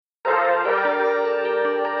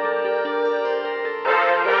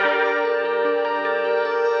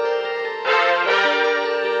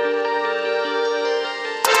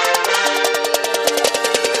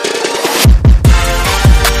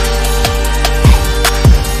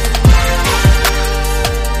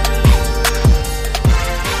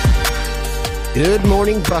Good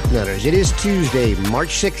morning, Bucknutters. It is Tuesday, March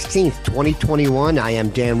 16th, 2021. I am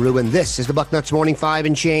Dan Rubin. This is the Bucknuts Morning 5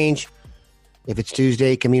 and Change. If it's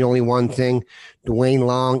Tuesday, it can mean only one thing. Dwayne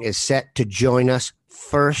Long is set to join us.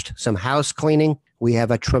 First, some house cleaning. We have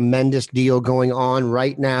a tremendous deal going on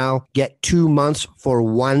right now. Get 2 months for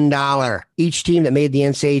 $1. Each team that made the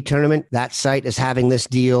NCAA tournament, that site is having this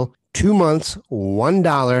deal. 2 months,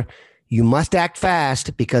 $1. You must act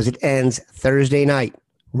fast because it ends Thursday night.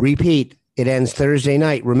 Repeat. It ends Thursday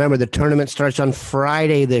night. Remember, the tournament starts on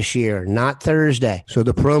Friday this year, not Thursday. So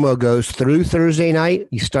the promo goes through Thursday night.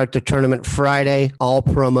 You start the tournament Friday, all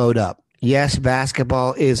promoed up. Yes,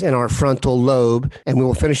 basketball is in our frontal lobe, and we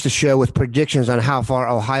will finish the show with predictions on how far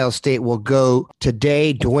Ohio State will go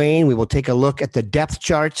today. Dwayne, we will take a look at the depth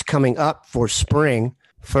charts coming up for spring.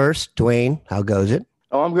 First, Dwayne, how goes it?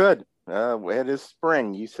 Oh, I'm good. It is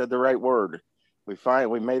spring. You said the right word. We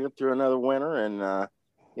made it through another winter, and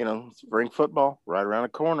spring football right around the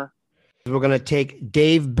corner. We're going to take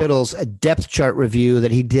Dave Biddle's depth chart review that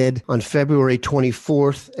he did on February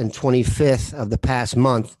 24th and 25th of the past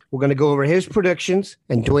month. We're going to go over his predictions,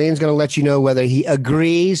 and Dwayne's going to let you know whether he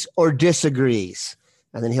agrees or disagrees,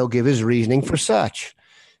 and then he'll give his reasoning for such.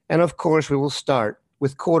 And, of course, we will start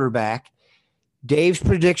with quarterback. Dave's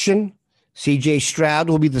prediction, C.J. Stroud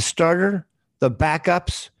will be the starter, the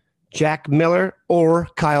backups, Jack Miller, or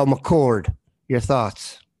Kyle McCord. Your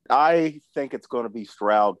thoughts? I think it's going to be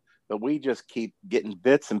Stroud, but we just keep getting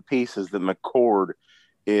bits and pieces that McCord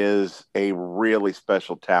is a really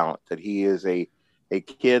special talent, that he is a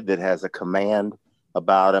kid that has a command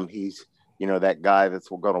about him. He's, that guy that's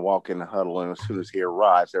going to walk in the huddle, and as soon as he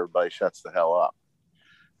arrives, everybody shuts the hell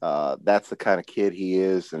up. That's the kind of kid he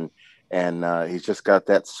is, and he's just got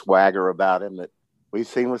that swagger about him that we've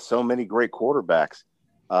seen with so many great quarterbacks.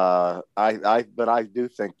 But I do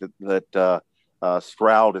think that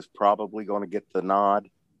Stroud is probably going to get the nod.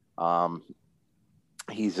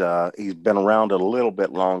 He's been around a little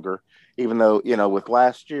bit longer, even though, with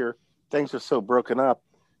last year, things are so broken up.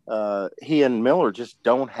 He and Miller just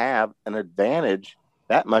don't have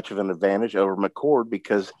that much of an advantage over McCord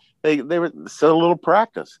because they were so little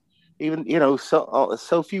practice, even,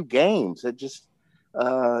 so few games. It just,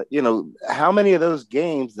 how many of those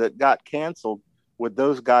games that got canceled would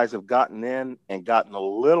those guys have gotten in and gotten a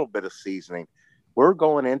little bit of seasoning? We're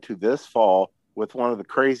going into this fall with one of the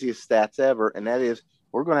craziest stats ever, and that is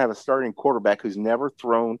we're going to have a starting quarterback who's never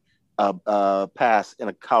thrown a pass in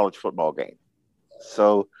a college football game.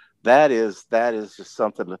 So that is just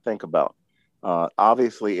something to think about.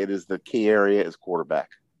 Obviously, it is the key area is quarterback.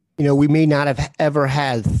 We may not have ever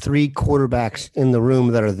had three quarterbacks in the room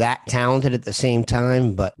that are that talented at the same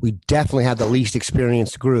time, but we definitely have the least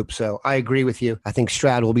experienced group. So I agree with you. I think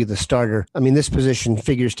Stroud will be the starter. I mean, this position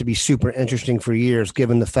figures to be super interesting for years,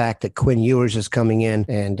 given the fact that Quinn Ewers is coming in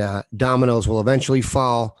and dominoes will eventually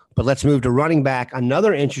fall. But let's move to running back.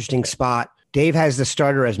 Another interesting spot. Dave has the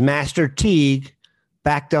starter as Master Teague,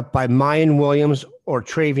 backed up by Mayan Williams or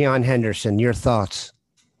Travion Henderson. Your thoughts?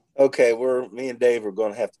 Okay, me and Dave are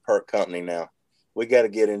going to have to part company now. We got to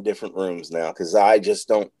get in different rooms now because I just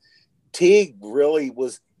don't. Teague really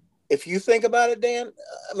was. If you think about it, Dan,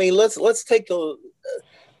 I mean, let's take the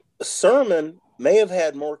Sermon may have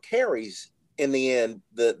had more carries in the end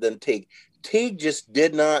than Teague. Teague just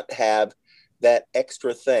did not have that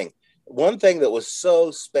extra thing. One thing that was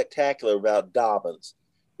so spectacular about Dobbins,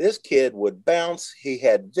 this kid would bounce. He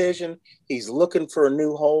had vision. He's looking for a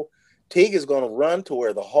new hole. Teague is going to run to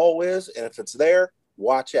where the hole is, and if it's there,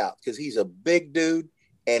 watch out because he's a big dude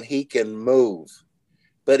and he can move.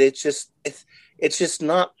 But it's just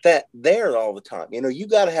not that there all the time. You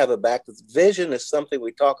got to have a back. Vision is something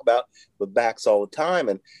we talk about with backs all the time,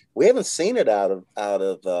 and we haven't seen it out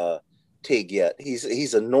of Teague yet.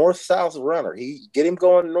 He's a north-south runner. Get him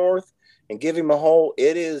going north and give him a hole.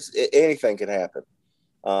 Anything can happen.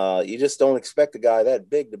 You just don't expect a guy that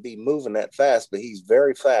big to be moving that fast, but he's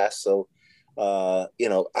very fast. So,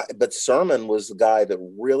 but Sermon was the guy that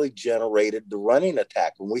really generated the running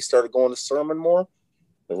attack. When we started going to Sermon more,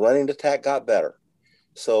 the running attack got better.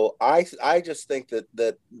 So I just think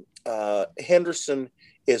that Henderson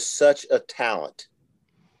is such a talent,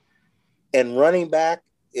 and running back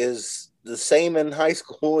is the same in high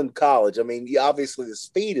school and college. I mean, obviously the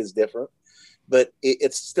speed is different, but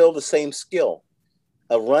it's still the same skill.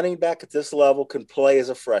 A running back at this level can play as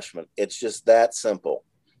a freshman. It's just that simple.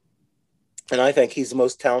 And I think he's the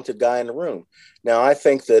most talented guy in the room. Now, I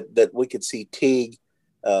think that we could see Teague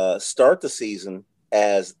start the season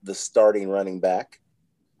as the starting running back,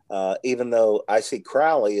 even though I see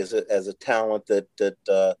Crowley as a talent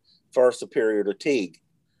that far superior to Teague.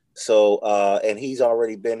 So, and he's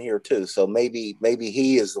already been here too. So maybe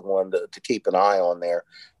he is the one to keep an eye on there.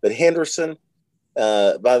 But Henderson,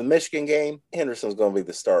 by the Michigan game, Henderson's going to be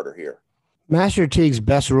the starter here. Master Teague's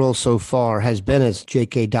best role so far has been as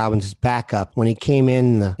J.K. Dobbins' backup when he came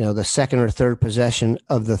in the second or third possession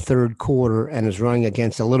of the third quarter and is running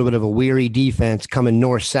against a little bit of a weary defense coming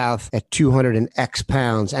north-south at 200 and X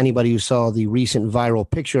pounds. Anybody who saw the recent viral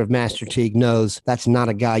picture of Master Teague knows that's not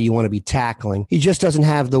a guy you want to be tackling. He just doesn't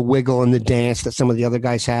have the wiggle and the dance that some of the other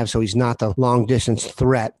guys have, so he's not the long-distance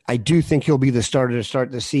threat. I do think he'll be the starter to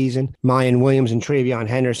start the season. Mayan Williams and Travion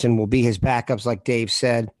Henderson will be his backups, like Dave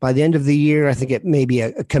said. By the end of the year, I think it may be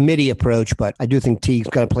a committee approach, but I do think Teague's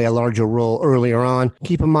got to play a larger role earlier on.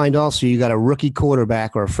 Keep in mind also, you got a rookie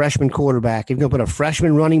quarterback or a freshman quarterback. If you're going to put a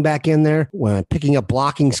freshman running back in there, when picking up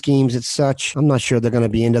blocking schemes and such, I'm not sure they're going to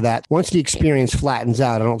be into that. Once the experience flattens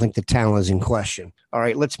out, I don't think the talent is in question. All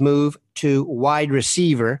right, let's move to wide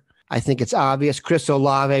receiver. I think it's obvious Chris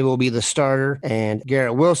Olave will be the starter and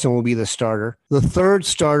Garrett Wilson will be the starter. The third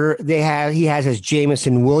starter he has as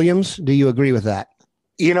Jamison Williams. Do you agree with that?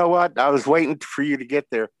 You know what? I was waiting for you to get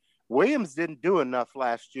there. Williams didn't do enough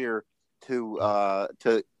last year to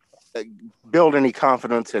build any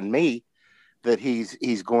confidence in me that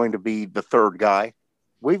he's going to be the third guy.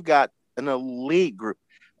 We've got an elite group.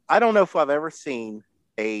 I don't know if I've ever seen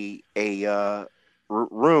a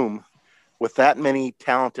room with that many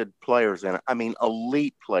talented players in it. I mean,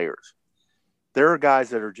 elite players. There are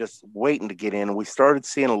guys that are just waiting to get in. And we started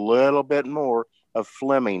seeing a little bit more of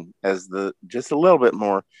Fleming just a little bit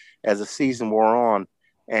more as the season wore on,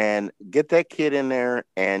 and get that kid in there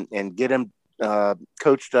and get him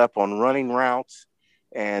coached up on running routes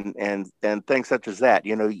and things such as that.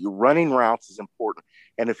 You know, running routes is important.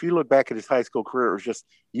 And if you look back at his high school career, it was just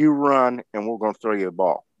you run and we're going to throw you the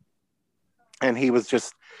ball. And he was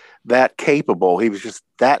just that capable. He was just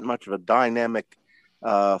that much of a dynamic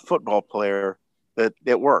football player that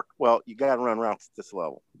it worked. Well, you got to run routes at this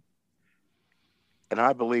level. And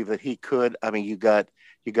I believe that he could. I mean, you got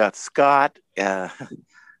Scott.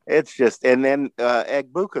 It's just, and then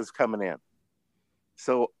Egbuka's coming in.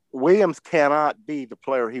 So Williams cannot be the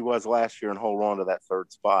player he was last year and hold on to that third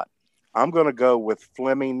spot. I'm going to go with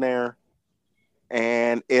Fleming there.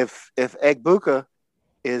 And if Egbuka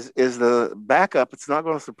is the backup, it's not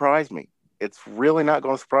going to surprise me. It's really not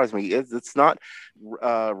going to surprise me. It's not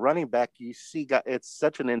running back. You see, it's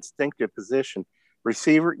such an instinctive position.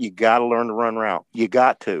 Receiver, you got to learn to run route. You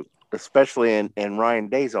got to, especially in Ryan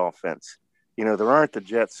Day's offense. You know, there aren't the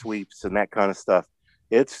jet sweeps and that kind of stuff.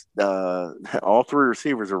 It's all three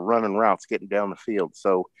receivers are running routes, getting down the field.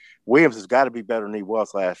 So Williams has got to be better than he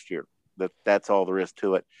was last year. That's all there is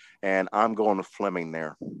to it. And I'm going to Fleming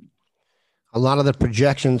there. A lot of the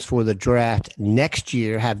projections for the draft next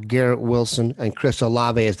year have Garrett Wilson and Chris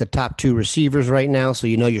Olave as the top two receivers right now, so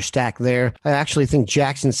you know you're stacked there. I actually think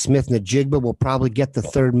Jackson Smith-Njigba will probably get the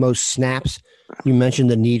third most snaps. You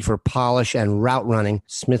mentioned the need for polish and route running.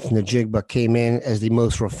 Smith-Njigba came in as the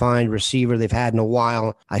most refined receiver they've had in a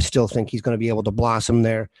while. I still think he's going to be able to blossom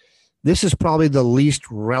there. This is probably the least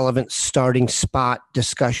relevant starting spot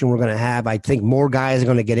discussion we're going to have. I think more guys are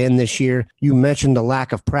going to get in this year. You mentioned the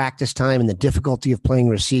lack of practice time and the difficulty of playing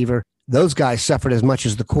receiver. Those guys suffered as much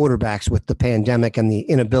as the quarterbacks with the pandemic and the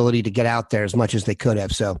inability to get out there as much as they could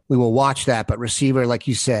have. So we will watch that. But receiver, like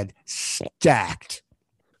you said, stacked.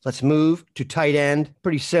 Let's move to tight end.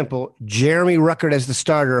 Pretty simple. Jeremy Ruckert as the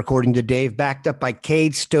starter, according to Dave, backed up by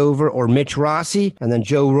Cade Stover or Mitch Rossi, and then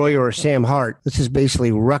Joe Royer or Sam Hart. This is basically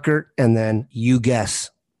Ruckert, and then you guess.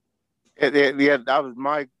 Yeah, that was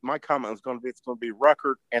my comment was going to be it's going to be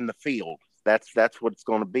Ruckert and the field. That's what it's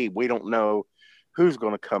going to be. We don't know who's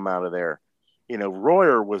going to come out of there. You know,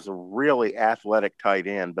 Royer was a really athletic tight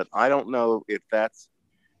end, but I don't know if that's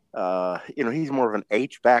he's more of an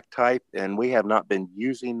H-back type, and we have not been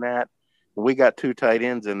using that. We got two tight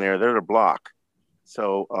ends in there. They're the block.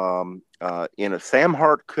 So, Sam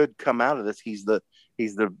Hart could come out of this. He's the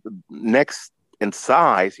next in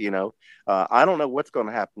size, I don't know what's going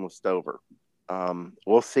to happen with Stover.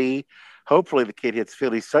 We'll see. Hopefully the kid hits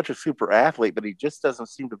field. He's such a super athlete, but he just doesn't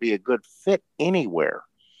seem to be a good fit anywhere.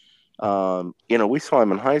 We saw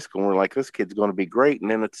him in high school and we're like, this kid's going to be great.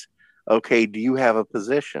 And then it's, okay, do you have a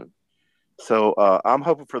position? So I'm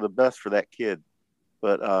hoping for the best for that kid,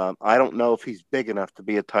 but I don't know if he's big enough to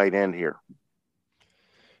be a tight end here.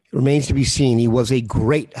 Remains to be seen. He was a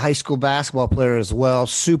great high school basketball player as well,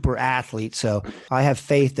 super athlete. So I have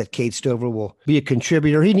faith that Cade Stover will be a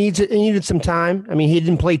contributor. He needed some time. I mean, he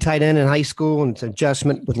didn't play tight end in high school, and it's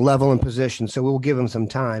adjustment with level and position. So we'll give him some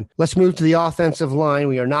time. Let's move to the offensive line.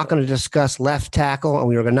 We are not going to discuss left tackle, and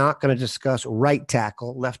we are not going to discuss right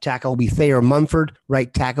tackle. Left tackle will be Thayer Mumford.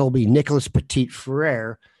 Right tackle will be Nicholas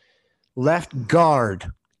Petit-Frere. Left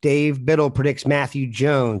guard, Dave Biddle predicts Matthew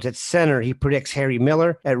Jones. At center, he predicts Harry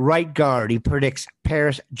Miller. At right guard, he predicts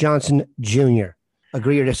Paris Johnson Jr.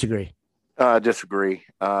 Agree or disagree? Disagree.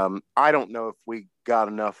 I don't know if we got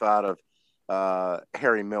enough out of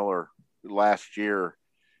Harry Miller last year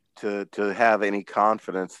to have any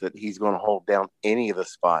confidence that he's going to hold down any of the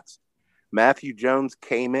spots. Matthew Jones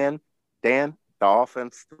came in. Dan, the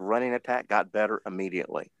offense, the running attack got better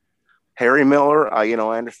immediately. Harry Miller, I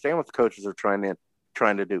understand what the coaches are trying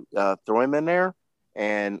to do. Throw him in there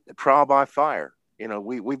and trial by fire.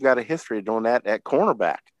 We've got a history of doing that at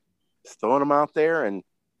cornerback. Just throwing them out there and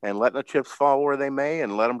letting the chips fall where they may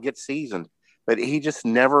and let them get seasoned. But he just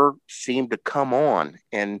never seemed to come on.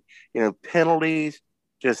 And, penalties,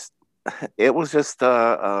 it was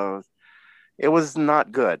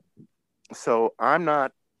not good. So I'm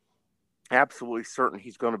not absolutely certain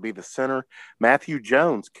he's going to be the center. Matthew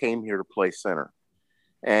Jones came here to play center.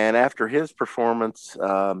 And after his performance,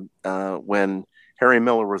 when Harry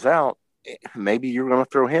Miller was out, maybe you're going to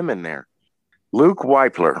throw him in there. Luke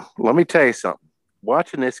Weipler, let me tell you something.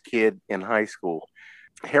 Watching this kid in high school,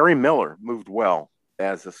 Harry Miller moved well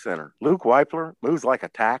as a center. Luke Weipler moves like a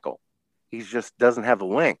tackle. He just doesn't have the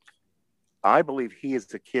length. I believe he is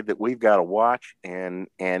the kid that we've got to watch, and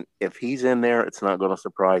if he's in there, it's not going to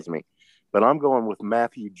surprise me. But I'm going with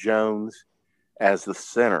Matthew Jones as the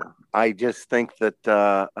center. I just think that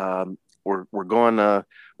we're going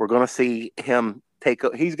to see him take.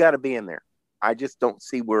 He's got to be in there. I just don't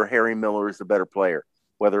see where Harry Miller is the better player,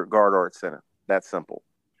 whether at guard or at center. That's simple.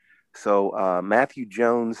 So Matthew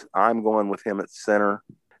Jones, I'm going with him at center.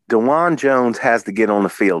 DeJuan Jones has to get on the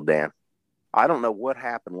field, Dan. I don't know what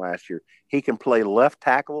happened last year. He can play left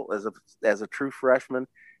tackle as a true freshman.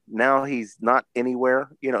 Now he's not anywhere,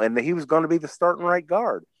 and he was going to be the starting right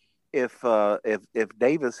guard if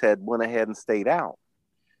Davis had went ahead and stayed out.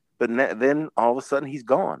 But then all of a sudden he's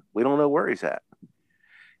gone. We don't know where he's at.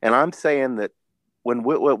 And I'm saying that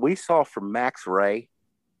what we saw from Max Ray,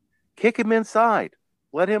 kick him inside,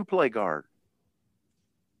 let him play guard.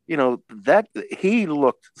 That he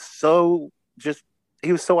looked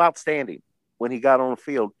he was so outstanding when he got on the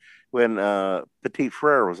field when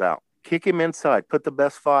Petit-Frere was out. Kick him inside, put the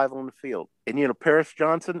best five on the field. And, Paris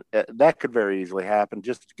Johnson, that could very easily happen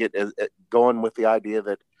just to get going with the idea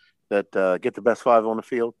that get the best five on the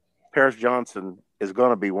field. Paris Johnson is going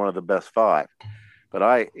to be one of the best five. But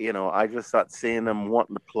I just thought seeing them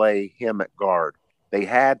wanting to play him at guard. They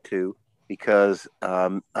had to because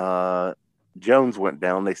Jones went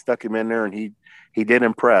down. They stuck him in there, and he did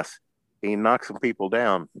impress. He knocked some people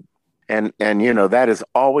down. And that is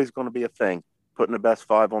always going to be a thing. Putting the best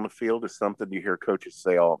five on the field is something you hear coaches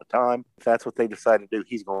say all the time. If that's what they decide to do,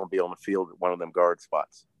 he's going to be on the field at one of them guard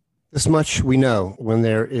spots. This much we know. When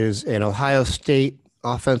there is an Ohio State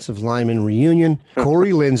offensive lineman reunion,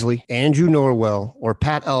 Corey Linsley, Andrew Norwell, or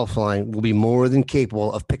Pat Elflein will be more than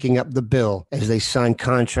capable of picking up the bill as they sign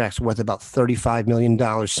contracts worth about $35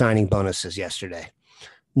 million signing bonuses yesterday.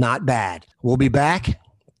 Not bad. We'll be back.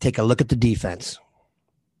 Take a look at the defense.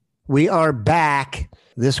 We are back.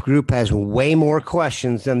 This group has way more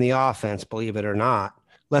questions than the offense, believe it or not.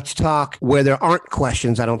 Let's talk where there aren't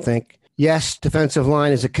questions, I don't think. Yes, defensive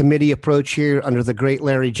line is a committee approach here under the great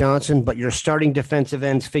Larry Johnson, but your starting defensive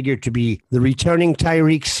ends figure to be the returning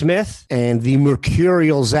Tyreek Smith and the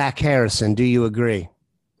mercurial Zach Harrison. Do you agree?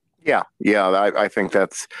 Yeah, I think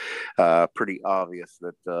that's pretty obvious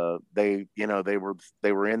that they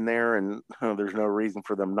were in there, and there's no reason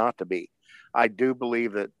for them not to be. I do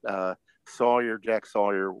believe that Jack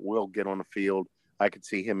Sawyer will get on the field. I could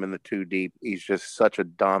see him in the two deep. He's just such a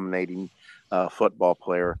dominating football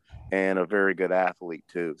player and a very good athlete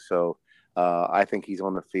too. So I think he's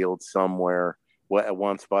on the field somewhere. At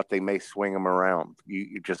one spot, they may swing him around.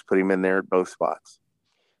 You just put him in there at both spots.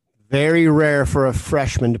 Very rare for a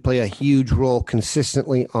freshman to play a huge role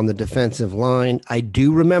consistently on the defensive line. I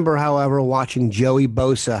do remember, however, watching Joey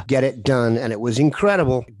Bosa get it done, and it was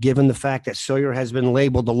incredible given the fact that Sawyer has been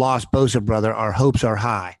labeled the lost Bosa brother. Our hopes are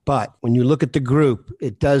high. But when you look at the group,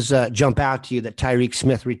 it does jump out to you that Tyreek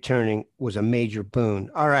Smith returning was a major boon.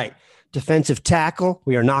 All right. Defensive tackle.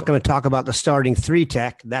 We are not going to talk about the starting three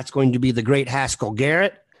tech. That's going to be the great Haskell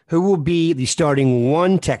Garrett, who will be the starting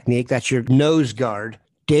one technique. That's your nose guard.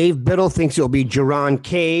 Dave Biddle thinks it'll be Jerron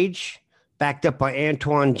Cage, backed up by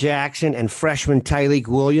Antoine Jackson and freshman Tyleek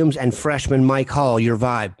Williams and freshman Mike Hall. Your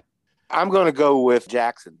vibe? I'm going to go with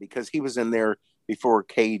Jackson because he was in there before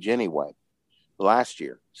Cage anyway last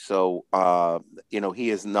year. So, he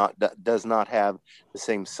does not have the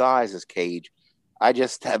same size as Cage. I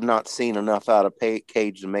just have not seen enough out of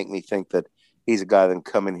Cage to make me think that he's a guy that can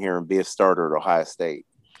come in here and be a starter at Ohio State.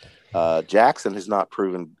 Jackson has not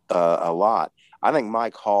proven a lot. I think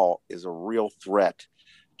Mike Hall is a real threat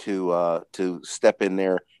to step in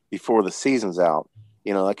there before the season's out.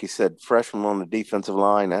 Like you said, freshman on the defensive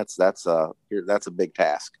line, that's a big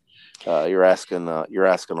task. You're asking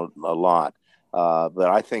a lot. But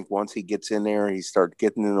I think once he gets in there, he starts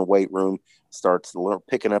getting in the weight room, starts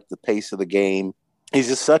picking up the pace of the game. He's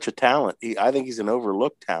just such a talent. I think he's an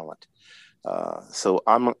overlooked talent. So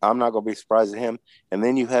I'm not going to be surprised at him. And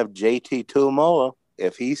then you have JT Tuamola.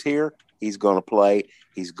 If he's here, he's going to play.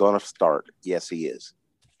 He's going to start. Yes, he is.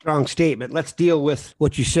 Strong statement. Let's deal with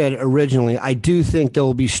what you said originally. I do think there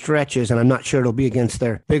will be stretches, and I'm not sure it'll be against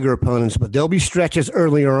their bigger opponents, but there'll be stretches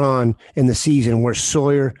earlier on in the season where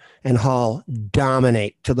Sawyer and Hall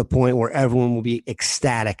dominate to the point where everyone will be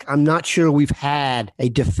ecstatic. I'm not sure we've had a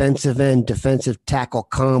defensive end, defensive tackle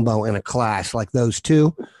combo in a class like those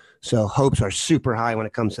two. So hopes are super high when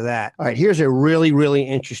it comes to that. All right, here's a really, really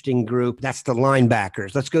interesting group. That's the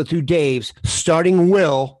linebackers. Let's go through Dave's. Starting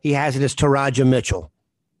Will, he has it as Taraja Mitchell.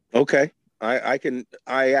 Okay. I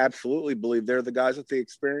absolutely believe they're the guys with the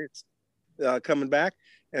experience coming back.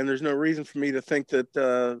 And there's no reason for me to think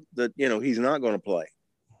that he's not going to play.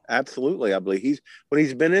 Absolutely. I believe when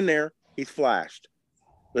he's been in there, he's flashed,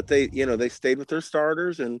 but they stayed with their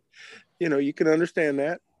starters and, you can understand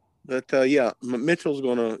that, but Mitchell's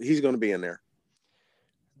he's going to be in there.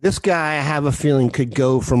 This guy, I have a feeling, could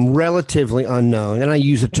go from relatively unknown, and I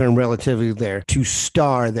use the term relatively there, to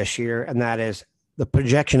star this year. And that is the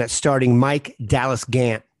projection at starting Mike Dallas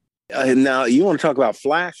Gant. Now you want to talk about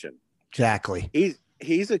flashing. Exactly.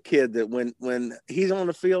 He's a kid that when he's on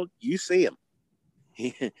the field, you see him.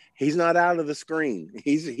 He's not out of the screen.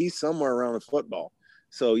 He's somewhere around the football.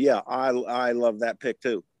 So yeah, I love that pick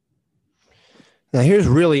too. Now here's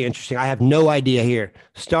really interesting. I have no idea here.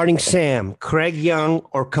 Starting Sam, Craig Young,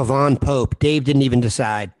 or Kavon Pope. Dave didn't even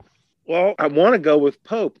decide. Well, I want to go with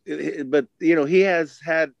Pope, but he has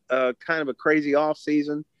had kind of a crazy off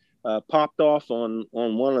season. Popped off on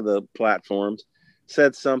one of the platforms,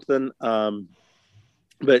 said something.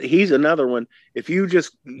 But he's another one. If you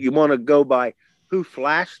want to go by who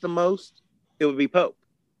flashed the most, it would be Pope.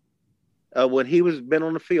 When he was been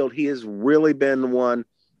on the field, he has really been the one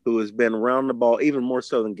who has been around the ball even more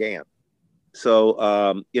so than Gant.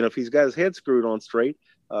 So if he's got his head screwed on straight,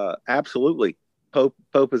 absolutely.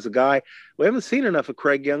 Pope is a guy. We haven't seen enough of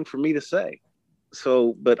Craig Young for me to say.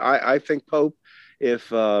 So, but I think Pope,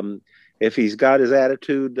 if he's got his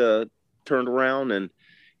attitude turned around and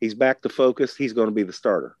he's back to focus, he's going to be the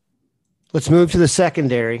starter. Let's move to the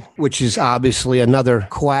secondary, which is obviously another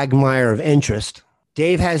quagmire of interest.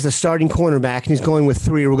 Dave has the starting cornerback, and he's going with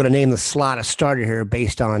three. We're going to name the slot a starter here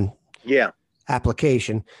based on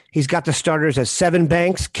application. He's got the starters as Sevyn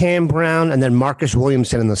Banks, Cam Brown, and then Marcus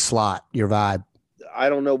Williamson in the slot. Your vibe? I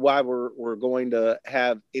don't know why we're going to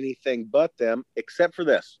have anything but them, except for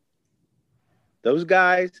this. Those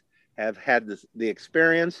guys have had the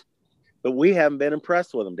experience, but we haven't been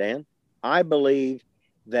impressed with them, Dan. I believe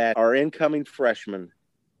that our incoming freshmen,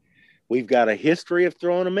 we've got a history of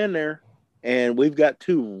throwing them in there, and we've got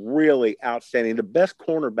two really outstanding, the best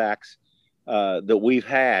cornerbacks that we've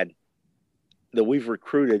had, that we've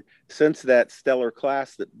recruited since that stellar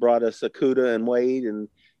class that brought us Okudah and Wade, and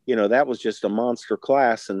that was just a monster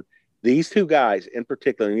class. And these two guys in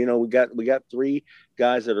particular, we got three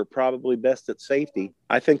guys that are probably best at safety.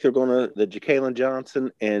 I think they're the Ja'Kalen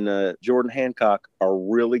Johnson and Jordan Hancock are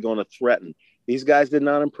really going to threaten. These guys did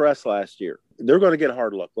not impress last year. They're going to get a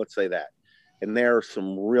hard look. Let's say that. And there are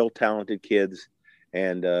some real talented kids,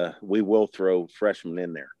 and we will throw freshmen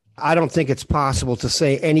in there. I don't think it's possible to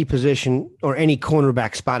say any position or any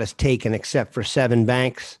cornerback spot is taken except for Sevyn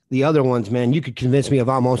Banks. The other ones, man, you could convince me of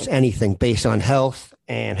almost anything based on health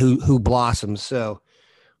and who blossoms. So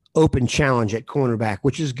open challenge at cornerback,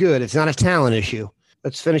 which is good. It's not a talent issue.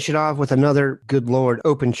 Let's finish it off with another, good Lord,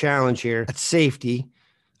 open challenge here at safety.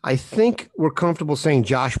 I think we're comfortable saying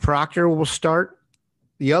Josh Proctor will start.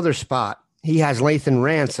 The other spot, he has Lathan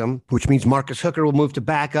Ransom, which means Marcus Hooker will move to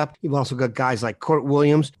backup. You've also got guys like Court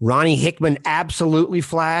Williams. Ronnie Hickman absolutely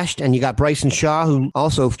flashed. And you got Bryson Shaw, who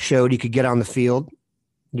also showed he could get on the field.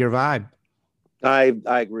 Your vibe? I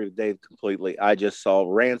agree with Dave completely. I just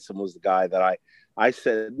saw Ransom was the guy that I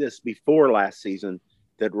said this before last season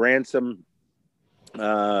that Ransom,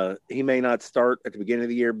 he may not start at the beginning of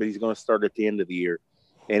the year, but he's going to start at the end of the year.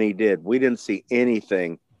 And he did. We didn't see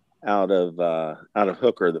anything out of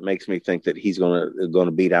Hooker that makes me think that he's going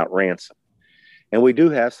to beat out Ransom. And we do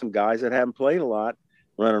have some guys that haven't played a lot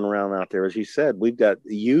running around out there. As you said, we've got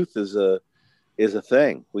youth is a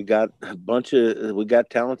thing. We got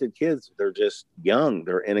talented kids. They're just young.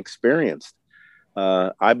 They're inexperienced.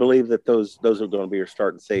 I believe that those are going to be our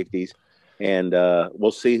starting safeties, and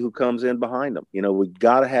we'll see who comes in behind them. We've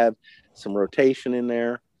got to have some rotation in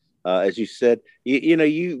there. As you said,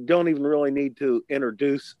 you don't even really need to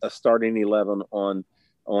introduce a starting 11 on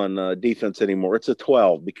defense anymore. It's a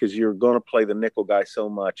 12 because you're going to play the nickel guy so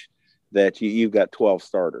much that you've got 12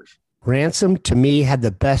 starters. Ransom, to me, had the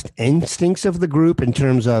best instincts of the group in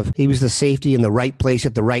terms of he was the safety in the right place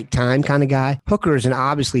at the right time kind of guy. Hooker is an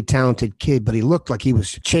obviously talented kid, but he looked like he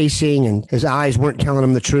was chasing and his eyes weren't telling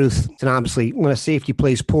him the truth. And obviously, when a safety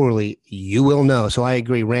plays poorly, you will know. So I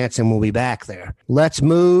agree, Ransom will be back there. Let's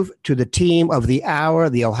move to the team of the hour.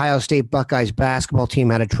 The Ohio State Buckeyes basketball team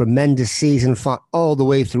had a tremendous season, fought all the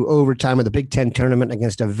way through overtime of the Big Ten tournament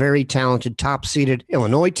against a very talented, top-seeded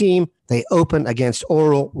Illinois team. They open against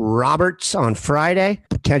Oral Roberts on Friday,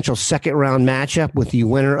 potential second-round matchup with the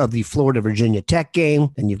winner of the Florida-Virginia Tech game.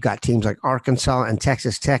 And you've got teams like Arkansas and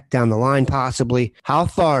Texas Tech down the line possibly. How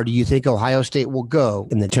far do you think Ohio State will go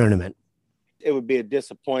in the tournament? It would be a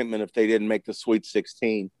disappointment if they didn't make the Sweet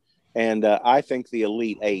 16. And I think the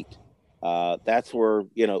Elite Eight, that's where,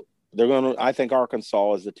 they're going to – I think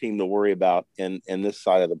Arkansas is the team to worry about in this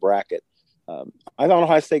side of the bracket. I thought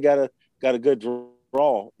Ohio State got a good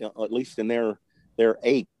draw, at least in their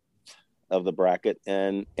eighth of the bracket,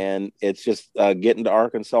 and it's just getting to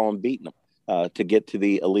Arkansas and beating them to get to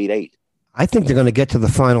the Elite Eight. I think they're going to get to the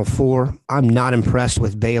Final Four. I'm not impressed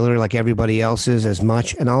with Baylor like everybody else is as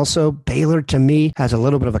much. And also, Baylor, to me, has a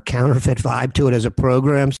little bit of a counterfeit vibe to it as a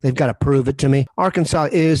program. So they've got to prove it to me. Arkansas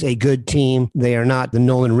is a good team. They are not the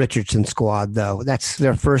Nolan Richardson squad, though. That's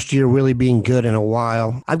their first year really being good in a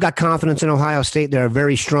while. I've got confidence in Ohio State. They're a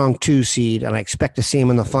very strong 2 seed, and I expect to see them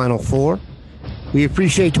in the Final Four. We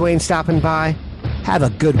appreciate Dwayne stopping by. Have a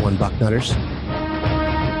good one, Bucknutters.